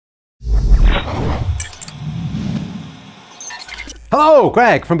Hello,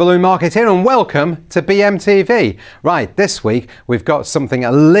 Greg from Balloon Market here and welcome to BMTV. Right, this week we've got something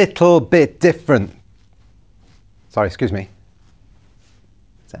a little bit different. Sorry, excuse me.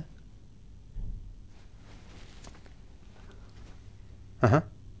 What's that? Uh-huh.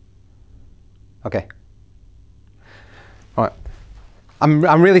 Okay. All right.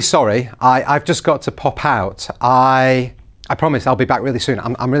 I'm really sorry. I've just got to pop out. I promise I'll be back really soon.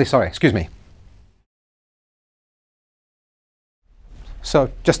 I'm really sorry. Excuse me.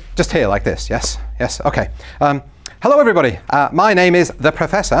 So just here like this, yes? Yes, okay. Hello everybody, my name is The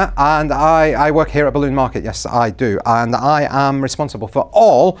Professor and I work here at Balloon Market, yes I do, and I am responsible for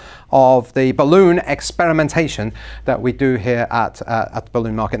all of the balloon experimentation that we do here at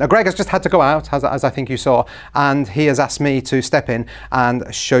Balloon Market. Now Greg has just had to go out, as I think you saw, and he has asked me to step in and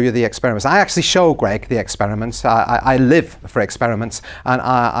show you the experiments. I actually show Greg the experiments, I live for experiments, and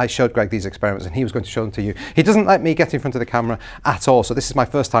I showed Greg these experiments and he was going to show them to you. He doesn't let me get in front of the camera at all, so this is my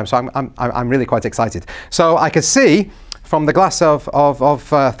first time, so I'm really quite excited. So I could see from the glass of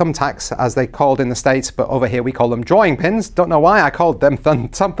thumbtacks, as they called in the States, but over here we call them drawing pins. Don't know why I called them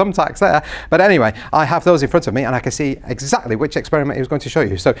thumbtacks there, but anyway, I have those in front of me and I can see exactly which experiment he was going to show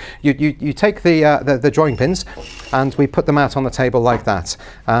you. So you take the drawing pins and we put them out on the table like that.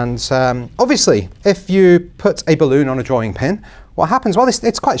 And obviously, if you put a balloon on a drawing pin, what happens? Well,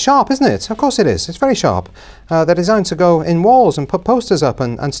 it's quite sharp, isn't it? Of course it is. It's very sharp. They're designed to go in walls and put posters up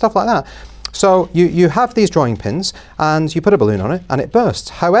and stuff like that. So you have these drawing pins and you put a balloon on it and it bursts.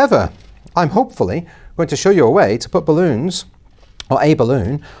 However, I'm hopefully going to show you a way to put balloons, or a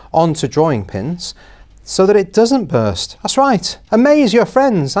balloon, onto drawing pins so that it doesn't burst. That's right. Amaze your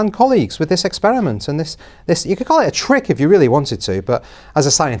friends and colleagues with this experiment. And this you could call it a trick if you really wanted to, but as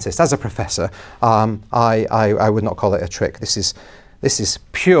a scientist, as a professor, I would not call it a trick. This is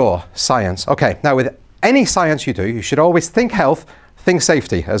pure science. Okay, now with any science you do, you should always think health, think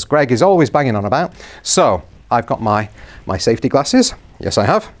safety, as Greg is always banging on about. So I've got my safety glasses. Yes, I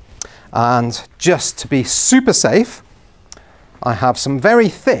have. And just to be super safe, I have some very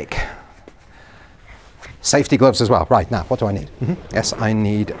thick safety gloves as well. Right, now, what do I need? Yes, I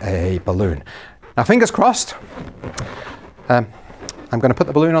need a balloon. Now, fingers crossed. I'm going to put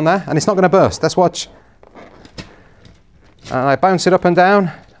the balloon on there, and it's not going to burst. Let's watch. And I bounce it up and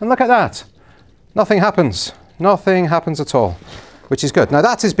down, and look at that. Nothing happens. Nothing happens at all, which is good. Now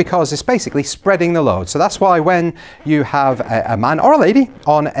that is because it's basically spreading the load. So that's why when you have a man or a lady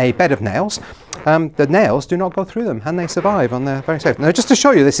on a bed of nails, the nails do not go through them and they survive and they're very safe. Now just to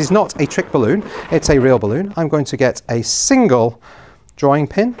show you, this is not a trick balloon, it's a real balloon. I'm going to get a single drawing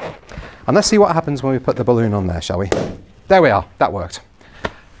pin and let's see what happens when we put the balloon on there, shall we? There we are, that worked.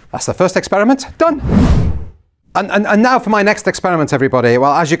 That's the first experiment, done. And now for my next experiment, everybody.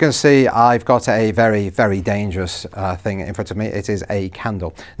 Well, as you can see, I've got a very, very dangerous thing in front of me. It is a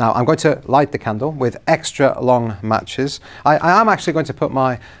candle. Now, I'm going to light the candle with extra long matches. I am actually going to put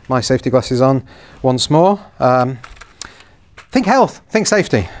my safety glasses on once more. Think health, think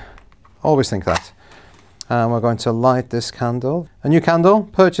safety. Always think that. And we're going to light this candle. A new candle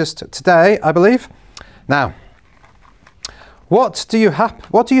purchased today, I believe. Now, what do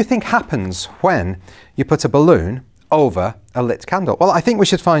you think happens when you put a balloon over a lit candle? Well, I think we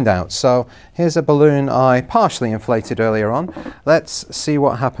should find out. So here's a balloon I partially inflated earlier on. Let's see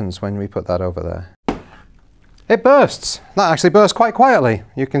what happens when we put that over there. It bursts. That actually bursts quite quietly.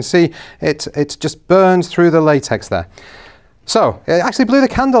 You can see it just burns through the latex there. So it actually blew the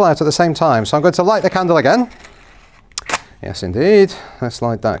candle out at the same time. So I'm going to light the candle again. Yes, indeed. Let's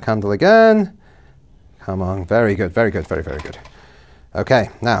light that candle again. Come on, very good, very good, very, very good. Okay,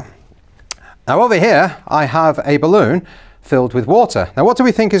 now over here, I have a balloon filled with water. Now, what do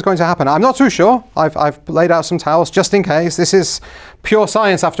we think is going to happen? I'm not too sure. I've laid out some towels just in case. This is pure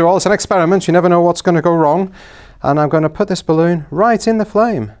science after all. It's an experiment. You never know what's going to go wrong. And I'm going to put this balloon right in the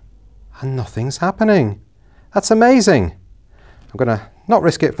flame. And nothing's happening. That's amazing. I'm going to not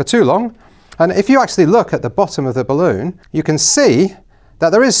risk it for too long. And if you actually look at the bottom of the balloon, you can see that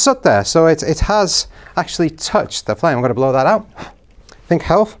there is soot there, so it has actually touched the flame. I'm going to blow that out. Think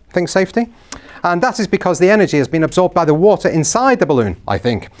health, think safety. And that is because the energy has been absorbed by the water inside the balloon, I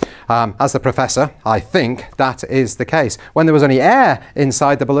think. As the professor, I think that is the case. When there was only air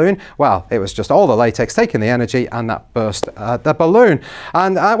inside the balloon, well, it was just all the latex taking the energy and that burst the balloon.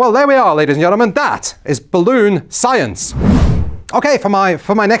 And well, there we are, ladies and gentlemen. That is balloon science. Okay, for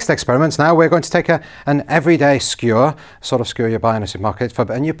my next experiment now, we're going to take an everyday skewer, sort of skewer you buy in a supermarket,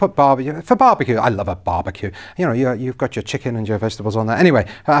 and you put for barbecue. I love a barbecue. You know, you've got your chicken and your vegetables on there. Anyway,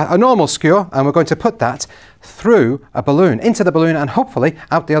 a normal skewer, and we're going to put that through a balloon, into the balloon, and hopefully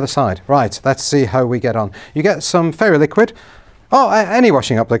out the other side. Right, let's see how we get on. You get some fairy liquid, Oh, any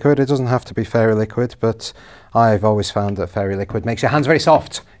washing up liquid. It doesn't have to be fairy liquid, but I've always found that fairy liquid makes your hands very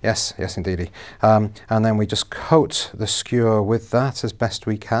soft. Yes, yes indeedy. And then we just coat the skewer with that as best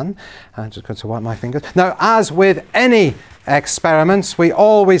we can. I'm just going to wipe my fingers. Now, as with any experiments, we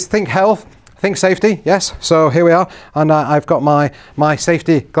always think health, think safety, yes. So here we are, and I've got my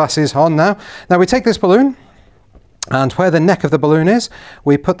safety glasses on now. Now we take this balloon, and where the neck of the balloon is,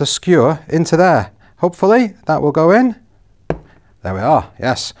 we put the skewer into there. Hopefully that will go in. There we are,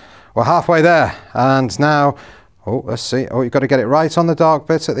 yes. We're halfway there. And now, oh, let's see. Oh, you've got to get it right on the dark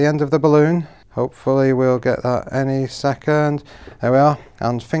bit at the end of the balloon. Hopefully we'll get that any second. There we are.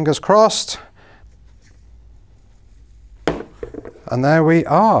 And fingers crossed. And there we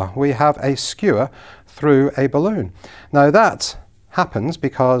are. We have a skewer through a balloon. Now that happens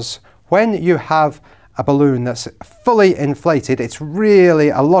because when you have a balloon that's fully inflated, it's really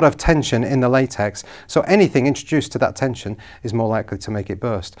a lot of tension in the latex, so anything introduced to that tension is more likely to make it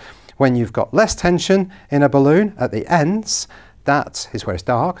burst. When you've got less tension in a balloon at the ends, that is where it's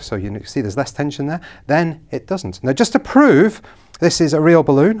dark, so you see there's less tension there, then it doesn't. Now just to prove this is a real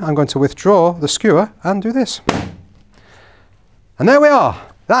balloon, I'm going to withdraw the skewer and do this. And there we are.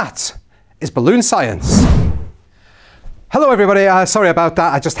 That is balloon science. Hello everybody, sorry about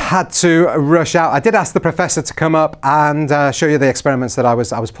that, I just had to rush out. I did ask the professor to come up and show you the experiments that I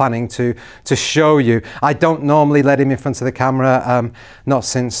was planning to show you. I don't normally let him in front of the camera, not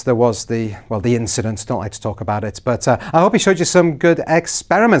since there was the incident, don't like to talk about it, but I hope he showed you some good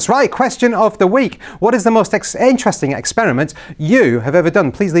experiments. Right, question of the week. What is the most interesting experiment you have ever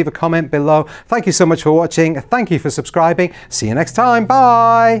done? Please leave a comment below. Thank you so much for watching, thank you for subscribing, see you next time,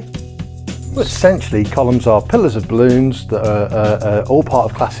 bye! Well, essentially, columns are pillars of balloons that are all part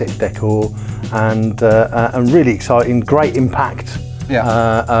of classic decor and really exciting, great impact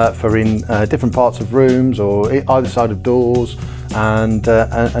for in different parts of rooms or either side of doors. And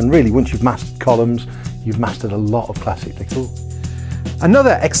really, once you've mastered columns, you've mastered a lot of classic decor.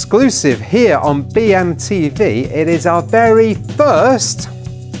 Another exclusive here on BMTV. It is our very first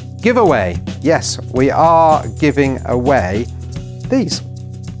giveaway. Yes, we are giving away these.